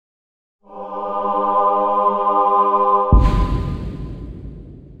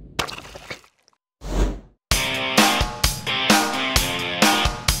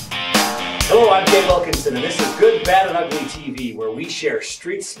share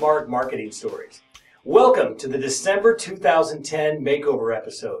street-smart marketing stories. Welcome to the December 2010 Makeover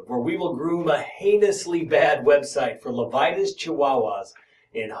episode, where we will groom a heinously bad website for Lavida's Chihuahuas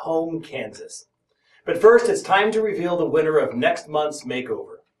in Home, Kansas. But first, it's time to reveal the winner of next month's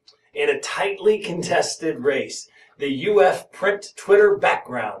Makeover. In a tightly contested race, the UF print Twitter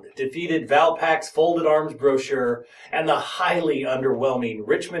background defeated Valpak's folded arms brochure and the highly underwhelming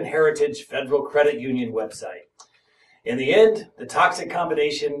Richmond Heritage Federal Credit Union website. In the end, the toxic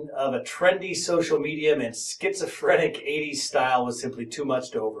combination of a trendy social medium and schizophrenic 80s style was simply too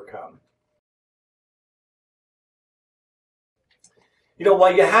much to overcome. You know,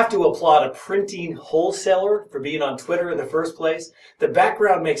 while you have to applaud a printing wholesaler for being on Twitter in the first place, the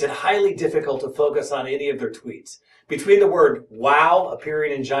background makes it highly difficult to focus on any of their tweets. Between the word "wow"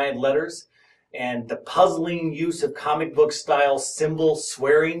 appearing in giant letters and the puzzling use of comic book style symbol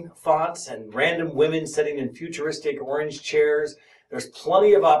swearing fonts and random women sitting in futuristic orange chairs, there's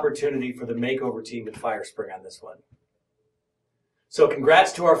plenty of opportunity for the Makeover team at Firespring on this one. So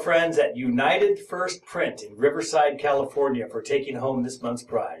congrats to our friends at United First Print in Riverside, California for taking home this month's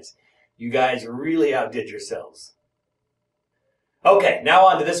prize. You guys really outdid yourselves. Okay, now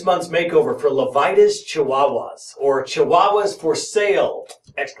on to this month's Makeover for Lavida's Chihuahuas, or Chihuahuas for Sale, !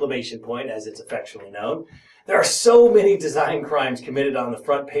 As it's affectionately known. There are so many design crimes committed on the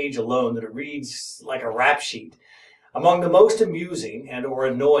front page alone that it reads like a rap sheet. Among the most amusing and or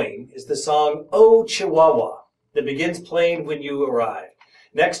annoying is the song "Oh Chihuahua" that begins playing when you arrive.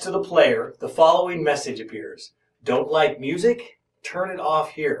 Next to the player, the following message appears. Don't like music? Turn it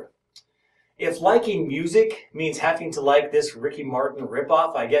off here. If liking music means having to like this Ricky Martin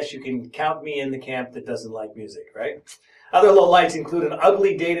ripoff, I guess you can count me in the camp that doesn't like music, right? Other lowlights include an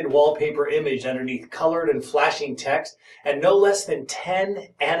ugly dated wallpaper image underneath colored and flashing text, and no less than 10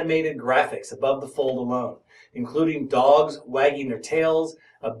 animated graphics above the fold alone, including dogs wagging their tails,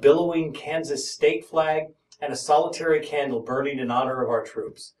 a billowing Kansas state flag, and a solitary candle burning in honor of our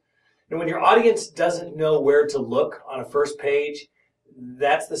troops. And when your audience doesn't know where to look on a first page,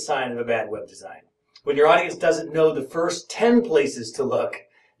 that's the sign of a bad web design. When your audience doesn't know the first 10 places to look,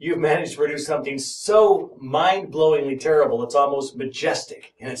 you've managed to produce something so mind-blowingly terrible it's almost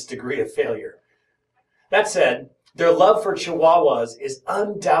majestic in its degree of failure. That said, their love for Chihuahuas is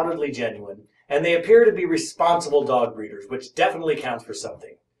undoubtedly genuine, and they appear to be responsible dog breeders, which definitely counts for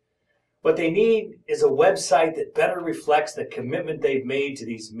something. What they need is a website that better reflects the commitment they've made to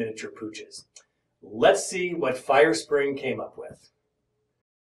these miniature pooches. Let's see what Firespring came up with.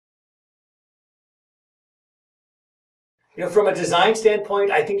 You know, from a design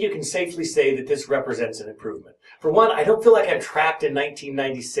standpoint, I think you can safely say that this represents an improvement. For one, I don't feel like I'm trapped in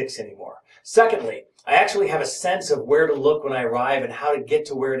 1996 anymore. Secondly, I actually have a sense of where to look when I arrive and how to get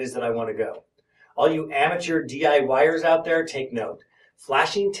to where it is that I want to go. All you amateur DIYers out there, take note.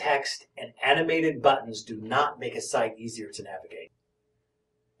 Flashing text and animated buttons do not make a site easier to navigate.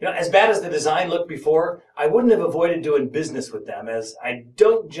 You know, as bad as the design looked before, I wouldn't have avoided doing business with them, as I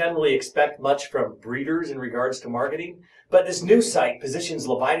don't generally expect much from breeders in regards to marketing. But this new site positions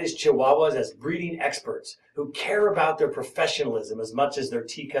Lavida's Chihuahuas as breeding experts who care about their professionalism as much as their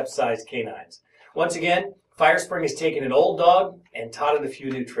teacup-sized canines. Once again, Firespring has taken an old dog and taught it a few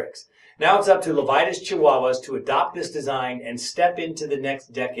new tricks. Now it's up to Lavida's Chihuahuas to adopt this design and step into the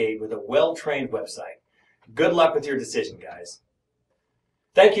next decade with a well-trained website. Good luck with your decision, guys.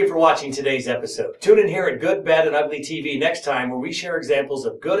 Thank you for watching today's episode. Tune in here at Good, Bad, and Ugly TV next time, where we share examples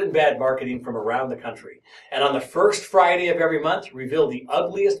of good and bad marketing from around the country. And on the first Friday of every month, reveal the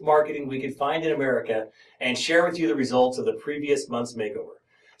ugliest marketing we could find in America and share with you the results of the previous month's makeover.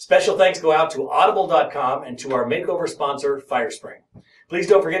 Special thanks go out to Audible.com and to our makeover sponsor, Firespring. Please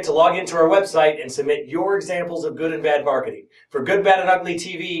don't forget to log into our website and submit your examples of good and bad marketing. For Good, Bad, and Ugly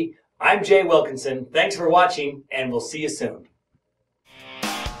TV, I'm Jay Wilkinson. Thanks for watching, and we'll see you soon.